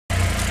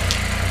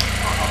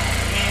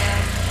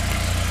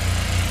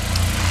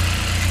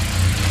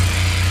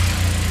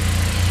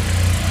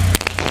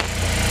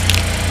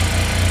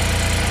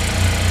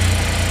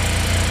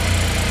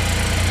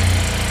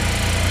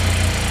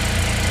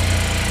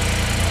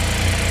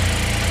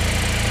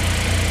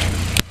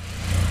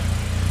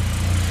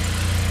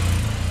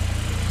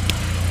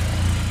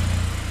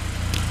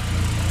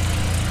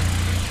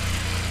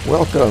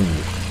Welcome,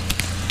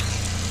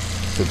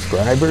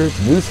 subscribers,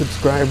 new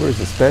subscribers,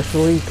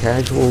 especially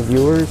casual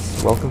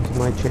viewers. Welcome to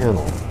my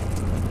channel.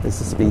 This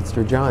is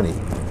Speedster Johnny.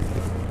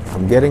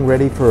 I'm getting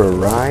ready for a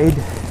ride,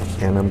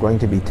 and I'm going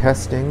to be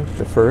testing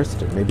the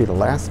first, and maybe the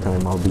last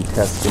time I'll be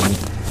testing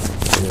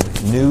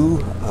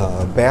new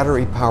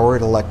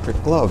battery-powered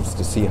electric gloves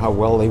to see how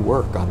well they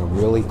work on a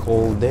really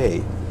cold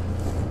day.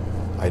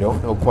 I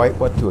don't know quite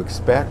what to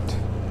expect.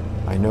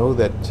 I know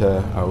that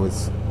I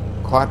was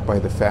caught by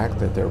the fact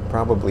that they're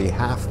probably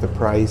half the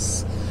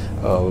price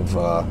of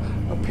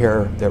a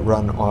pair that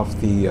run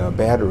off the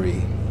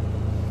battery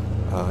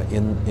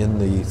in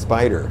the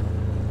Spyder.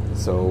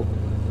 So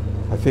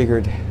I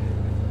figured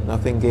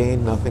nothing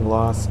gained, nothing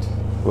lost.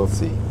 We'll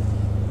see.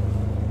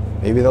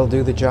 Maybe they'll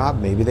do the job,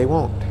 maybe they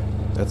won't.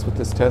 That's what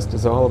this test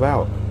is all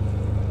about.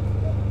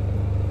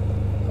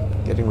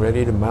 Getting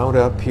ready to mount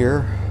up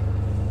here.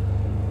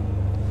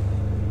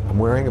 I'm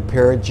wearing a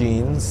pair of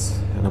jeans,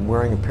 and I'm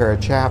wearing a pair of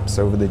chaps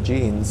over the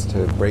jeans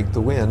to break the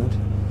wind.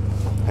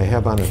 I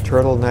have on a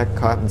turtleneck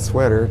cotton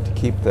sweater to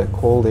keep the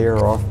cold air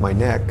off my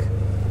neck,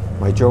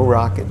 my Joe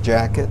Rocket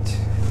jacket,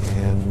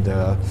 and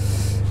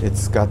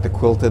it's got the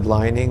quilted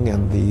lining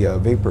and the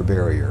vapor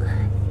barrier,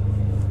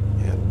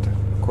 and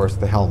of course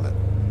the helmet.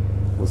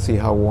 We'll see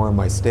how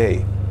warm I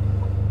stay.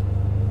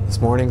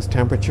 This morning's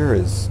temperature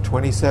is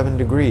 27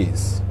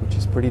 degrees, which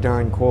is pretty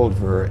darn cold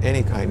for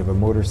any kind of a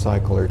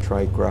motorcycle or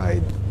trike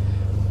ride.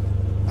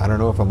 I don't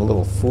know if I'm a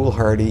little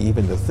foolhardy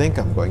even to think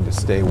I'm going to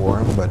stay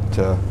warm, but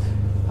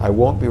I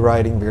won't be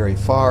riding very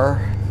far,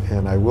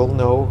 and I will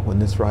know when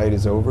this ride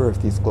is over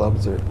if these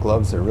gloves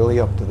are really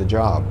up to the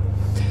job.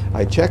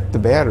 I checked the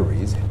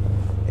batteries,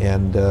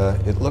 and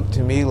it looked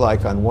to me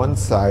like on one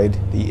side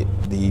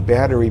the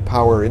battery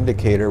power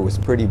indicator was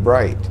pretty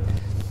bright,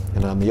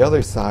 and on the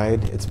other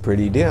side it's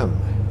pretty dim.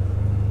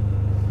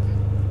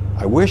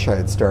 I wish I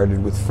had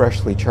started with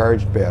freshly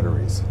charged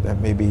batteries.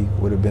 That maybe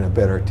would have been a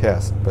better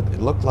test, but it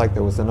looked like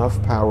there was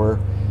enough power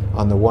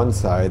on the one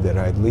side that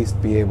I'd at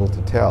least be able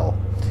to tell.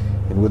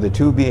 And with the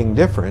two being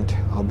different,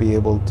 I'll be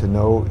able to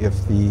know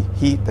if the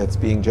heat that's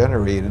being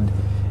generated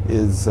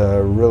is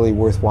really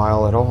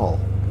worthwhile at all.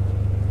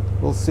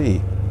 We'll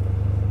see.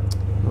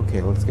 Okay,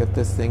 let's get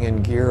this thing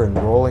in gear and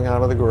rolling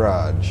out of the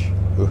garage.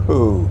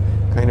 Woohoo!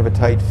 Kind of a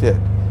tight fit.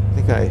 I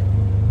think I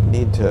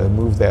need to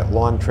move that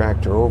lawn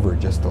tractor over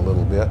just a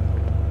little bit.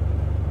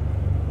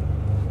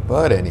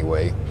 But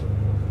anyway,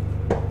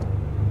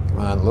 come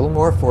on, a little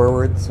more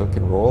forward so it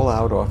can roll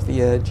out off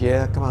the edge.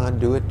 Yeah, come on,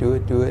 do it, do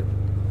it, do it.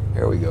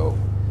 There we go.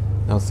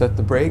 Now set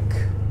the brake,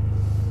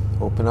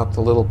 open up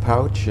the little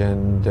pouch,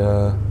 and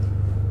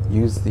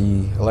use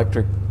the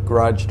electric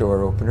garage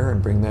door opener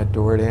and bring that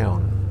door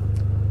down.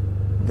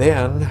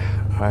 Then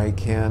I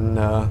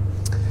can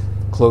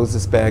close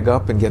this bag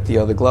up and get the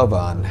other glove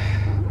on.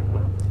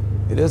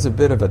 It is a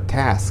bit of a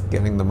task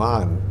getting them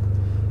on,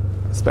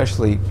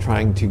 especially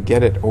trying to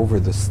get it over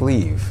the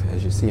sleeve.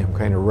 As you see, I'm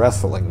kind of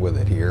wrestling with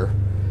it here.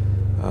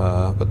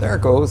 But there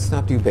it goes,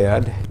 not too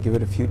bad. Give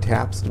it a few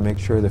taps to make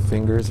sure the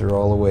fingers are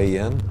all the way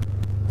in.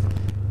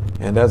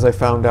 And as I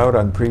found out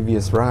on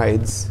previous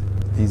rides,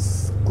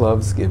 these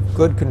gloves give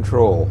good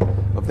control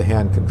of the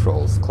hand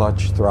controls,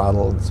 clutch,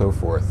 throttle, and so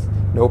forth.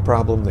 No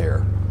problem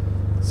there.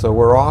 So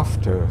we're off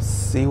to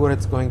see what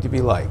it's going to be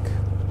like.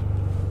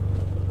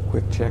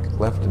 Quick check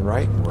left and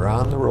right, and we're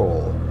on the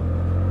roll.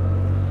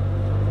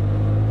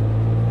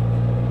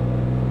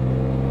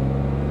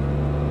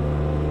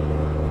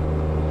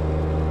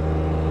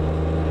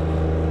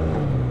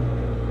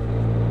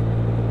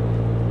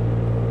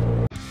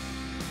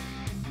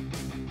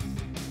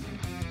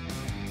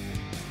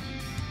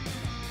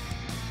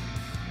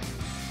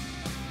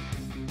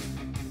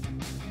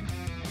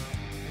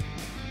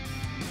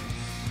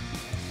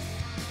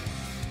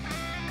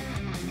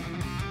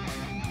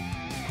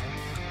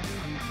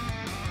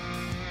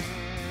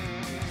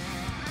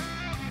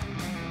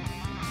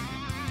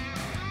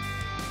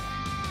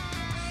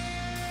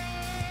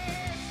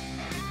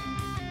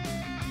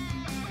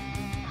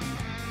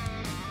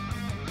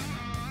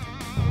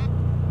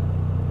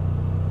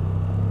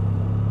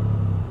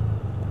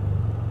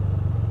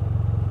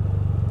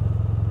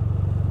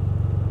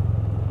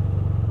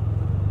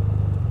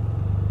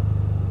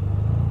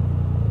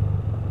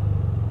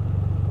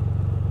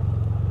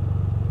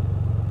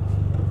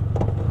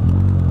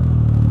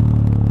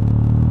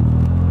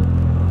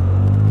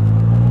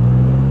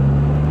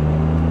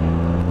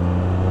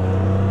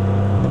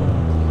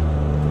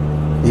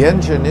 The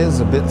engine is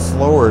a bit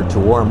slower to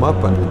warm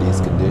up under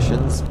these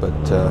conditions, but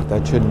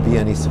that shouldn't be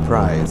any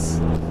surprise.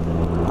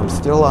 I'm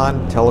still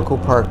on Tellico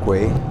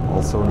Parkway,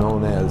 also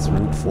known as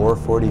Route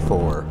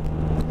 444.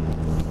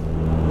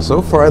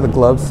 So far the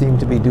gloves seem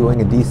to be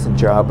doing a decent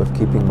job of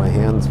keeping my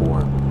hands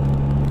warm,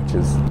 which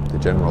is the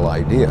general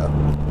idea.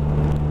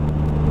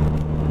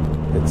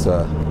 It's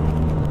a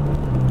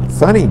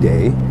sunny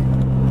day,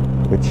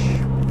 which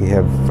we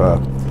have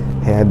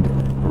had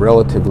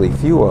relatively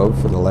few of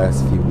for the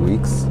last few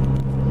weeks.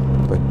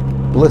 But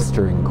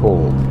blistering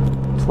cold,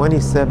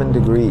 27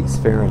 degrees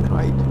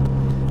Fahrenheit.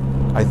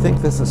 I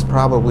think this is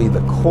probably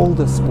the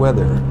coldest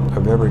weather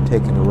I've ever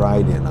taken a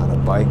ride in on a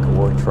bike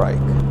or trike.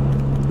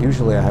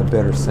 Usually I have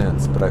better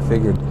sense, but I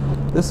figured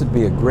this would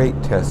be a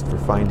great test for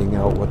finding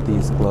out what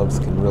these gloves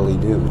can really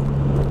do.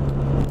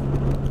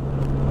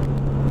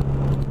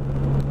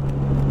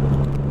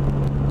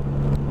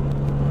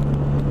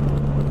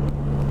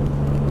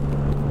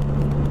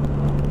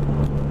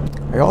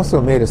 I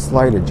also made a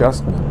slight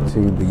adjustment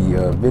to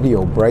the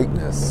video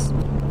brightness.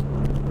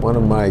 One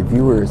of my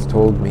viewers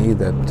told me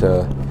that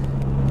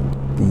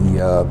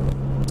the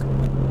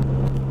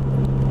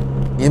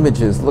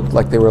images looked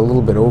like they were a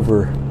little bit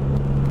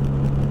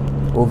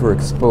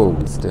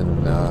overexposed,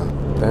 and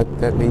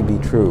that may be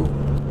true.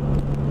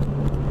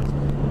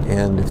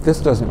 And if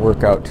this doesn't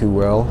work out too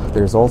well,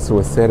 there's also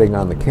a setting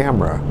on the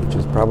camera, which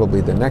is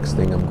probably the next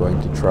thing I'm going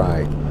to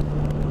try,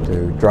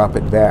 to drop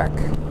it back.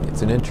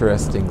 It's an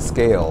interesting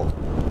scale.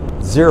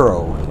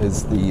 0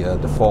 is the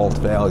default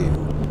value.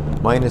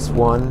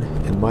 -1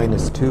 and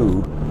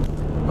 -2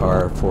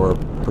 are for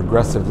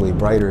progressively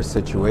brighter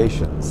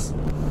situations,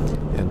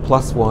 and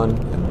 +1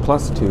 and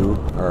 +2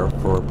 are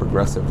for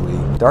progressively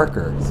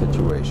darker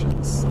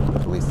situations.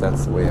 At least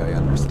that's the way I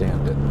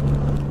understand it.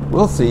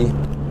 We'll see.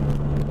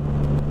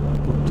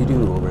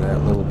 Whoop-de-doo over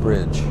that little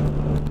bridge.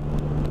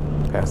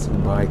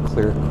 Passing by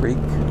Clear Creek.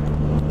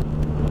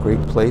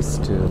 Great place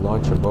to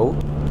launch a boat.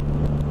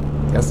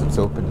 Guess it's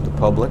open to the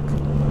public.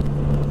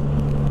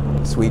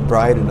 Sweet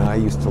Bride and I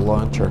used to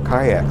launch our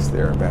kayaks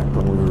there back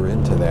when we were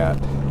into that.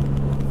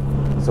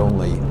 It's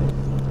only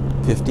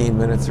 15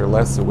 minutes or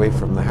less away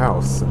from the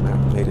house, and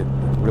that made it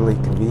really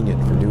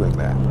convenient for doing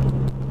that.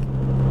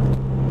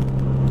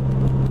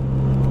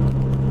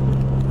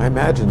 I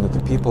imagine that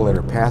the people that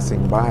are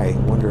passing by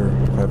wonder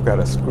if I've got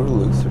a screw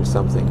loose or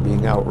something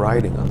being out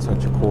riding on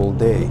such a cold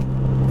day.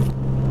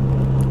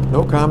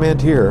 No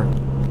comment here.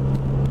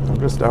 I'm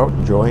just out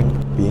enjoying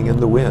being in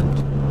the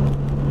wind.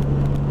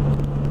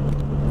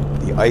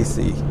 The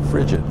icy,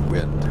 frigid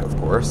wind, of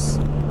course.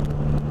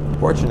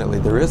 Fortunately,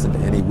 there isn't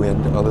any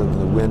wind other than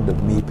the wind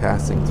of me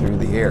passing through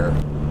the air.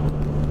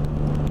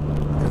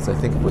 Because I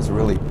think if it was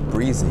really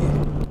breezy,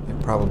 it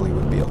probably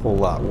would be a whole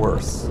lot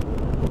worse.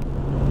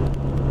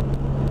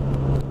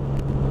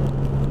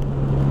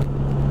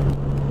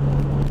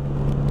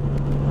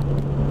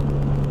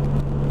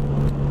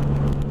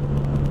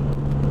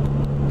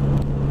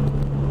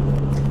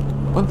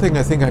 One thing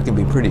I think I can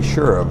be pretty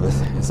sure of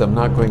is I'm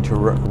not going to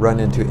run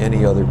into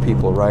any other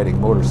people riding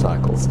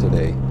motorcycles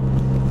today.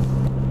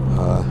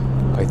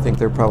 I think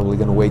they're probably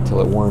going to wait till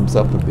it warms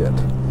up a bit.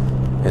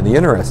 And the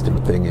interesting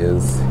thing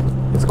is,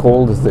 as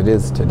cold as it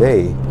is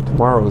today,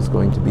 tomorrow is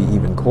going to be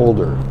even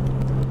colder.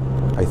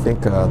 I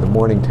think the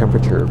morning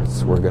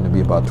temperatures were going to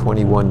be about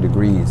 21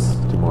 degrees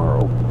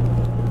tomorrow.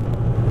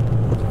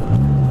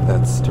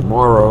 That's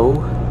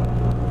tomorrow,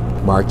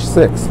 March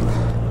 6th.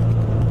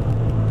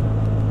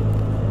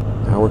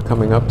 Now we're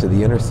coming up to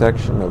the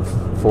intersection of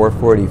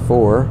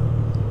 444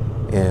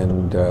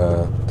 and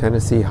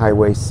Tennessee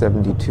Highway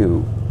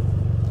 72.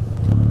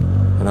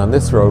 And on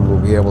this road we'll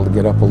be able to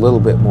get up a little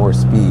bit more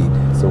speed,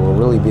 so we'll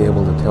really be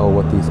able to tell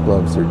what these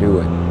gloves are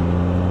doing.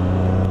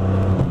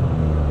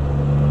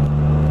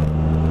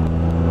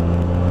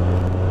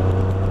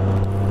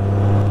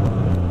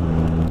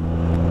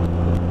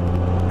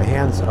 My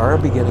hands are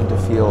beginning to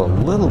feel a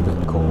little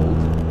bit cold.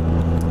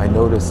 I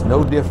notice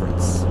no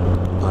difference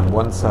on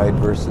one side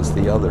versus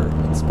the other,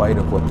 in spite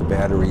of what the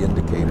battery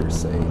indicators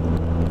say.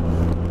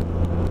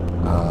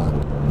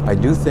 I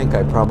do think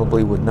I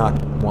probably would not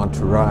want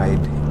to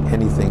ride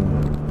anything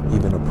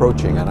even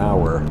approaching an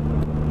hour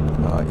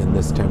in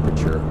this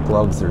temperature,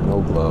 gloves or no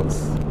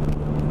gloves.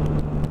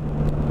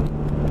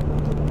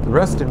 The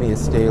rest of me is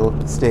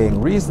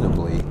staying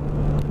reasonably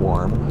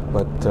warm,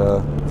 but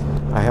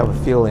I have a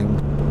feeling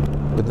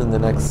within the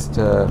next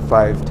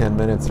 5-10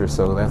 minutes or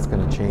so that's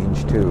going to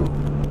change too.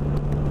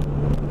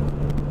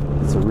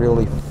 It's a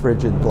really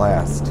frigid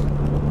blast.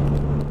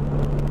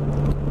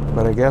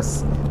 But I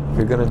guess if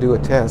you're going to do a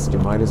test, you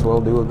might as well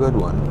do a good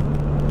one.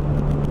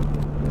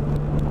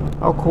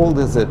 How cold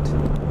is it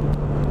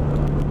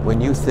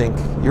when you think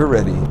you're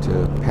ready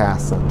to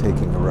pass on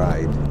taking a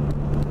ride?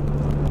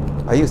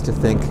 I used to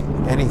think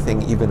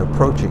anything even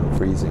approaching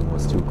freezing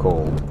was too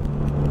cold.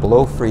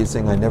 Below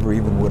freezing, I never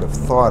even would have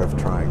thought of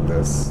trying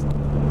this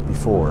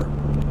before.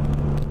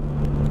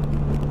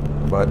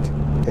 But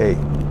hey,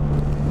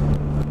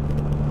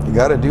 you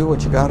gotta do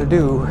what you gotta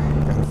do.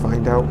 You gotta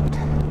find out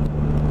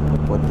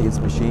what these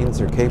machines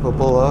are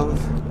capable of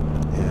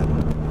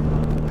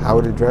and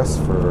how to dress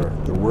for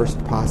the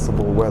worst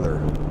possible weather.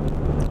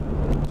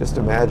 Just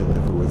imagine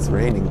if it was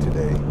raining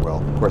today.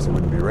 Well, of course it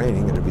wouldn't be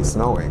raining, it'd be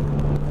snowing.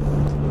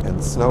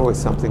 And snow is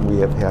something we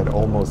have had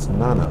almost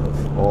none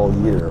of all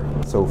year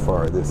so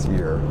far this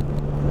year.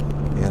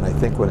 And I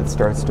think when it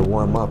starts to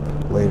warm up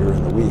later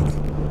in the week,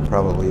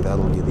 probably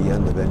that'll be the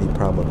end of any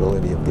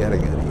probability of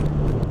getting any,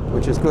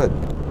 which is good.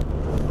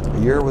 A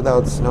year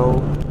without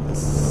snow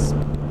is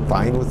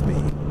fine with me.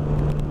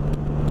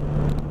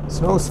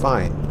 Snow's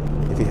fine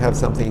if you have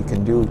something you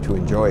can do to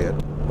enjoy it,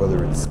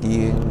 whether it's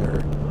skiing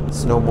or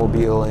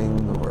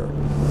snowmobiling or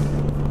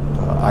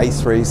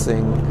ice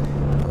racing.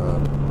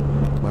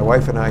 My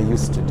wife and I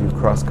used to do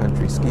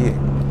cross-country skiing,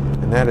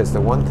 and that is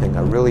the one thing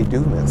I really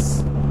do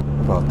miss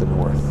about the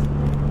North.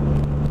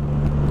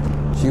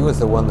 She was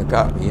the one that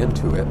got me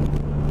into it,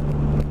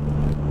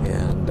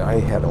 and I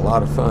had a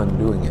lot of fun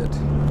doing it,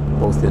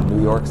 both in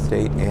New York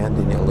State and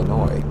in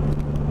Illinois.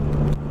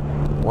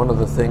 One of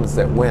the things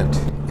that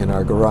went in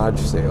our garage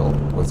sale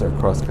was our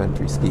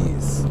cross-country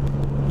skis.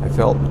 I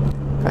felt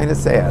kind of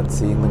sad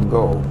seeing them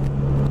go,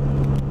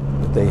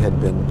 but they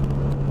had been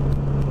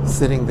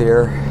sitting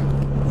there,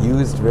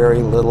 used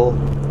very little,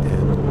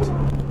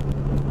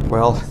 and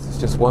well, it's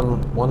just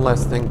one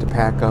less thing to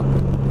pack up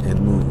and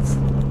move.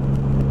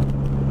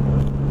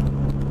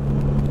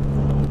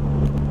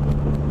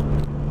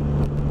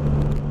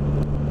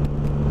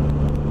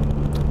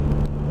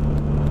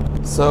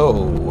 So,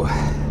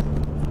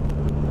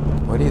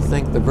 what do you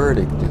think the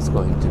verdict is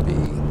going to be?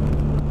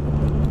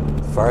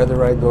 The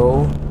farther I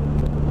go,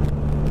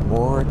 the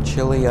more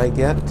chilly I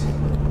get,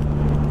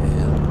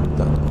 and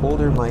the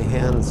colder my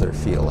hands are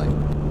feeling.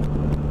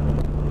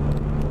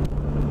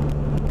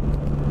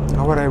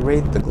 How would I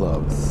rate the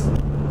gloves?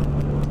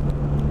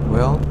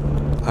 Well,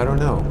 I don't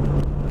know.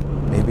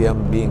 Maybe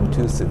I'm being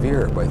too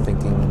severe by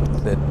thinking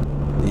that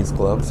these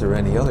gloves or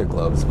any other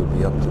gloves would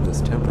be up to this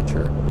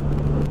temperature.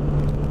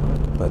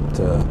 But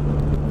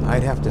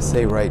I'd have to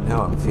say right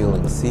now I'm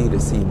feeling C to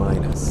C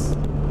minus.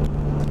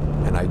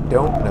 And I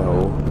don't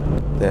know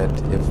that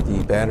if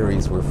the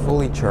batteries were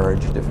fully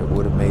charged, if it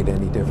would have made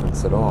any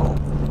difference at all.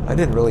 I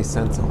didn't really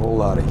sense a whole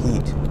lot of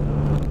heat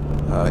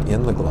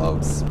in the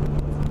gloves.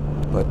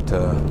 But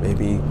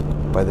maybe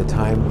by the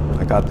time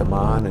I got them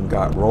on and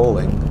got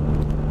rolling,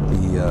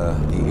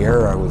 the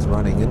air I was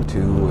running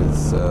into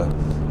was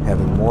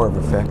having more of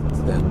effect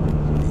than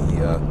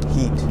the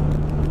heat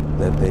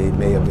that they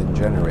may have been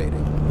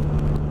generating.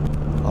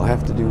 I'll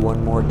have to do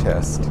one more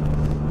test.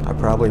 I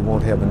probably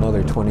won't have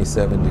another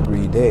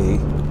 27-degree day,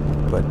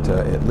 but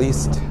at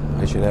least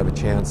I should have a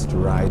chance to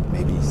ride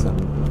maybe some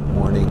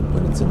morning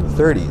when it's in the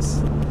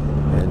 30s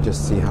and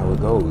just see how it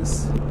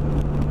goes.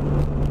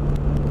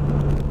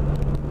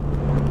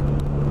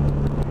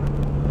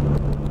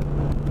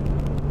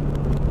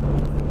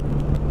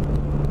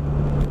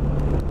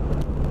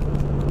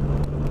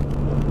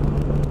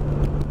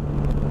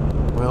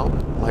 Well,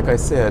 like I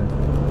said,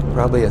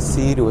 probably a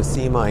C to a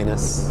C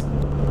minus.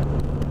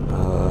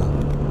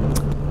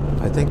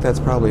 I think that's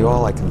probably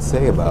all I can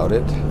say about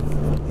it,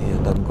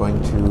 and I'm going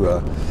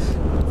to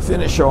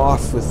finish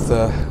off with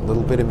a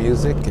little bit of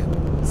music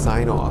and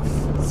sign off.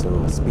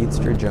 So,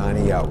 Speedster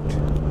Johnny out.